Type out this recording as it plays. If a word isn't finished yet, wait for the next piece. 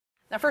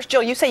Now, first,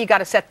 Jill, you say you got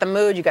to set the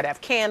mood, you got to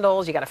have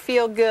candles, you got to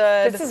feel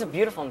good. This is a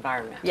beautiful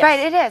environment. Yes. Right,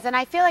 it is. And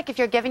I feel like if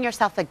you're giving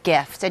yourself a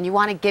gift and you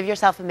want to give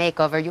yourself a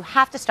makeover, you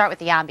have to start with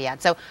the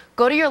ambiance. So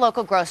go to your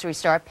local grocery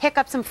store, pick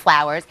up some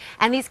flowers,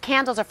 and these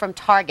candles are from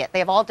Target. They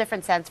have all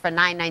different scents for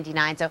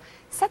 $9.99. So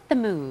set the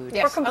mood.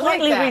 Yes, or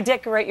completely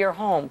redecorate your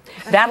home.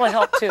 That'll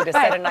help too to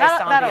set a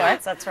nice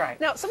ambiance. That's right.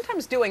 Now,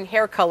 sometimes doing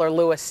hair color,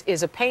 Louis,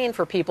 is a pain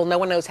for people. No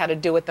one knows how to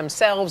do it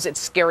themselves.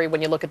 It's scary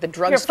when you look at the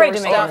drugstore. You're afraid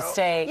to make a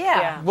mistake.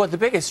 Yeah. Well, the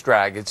biggest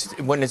drag is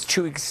when it's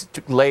 2 weeks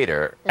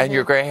later and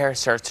your gray hair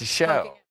starts to show.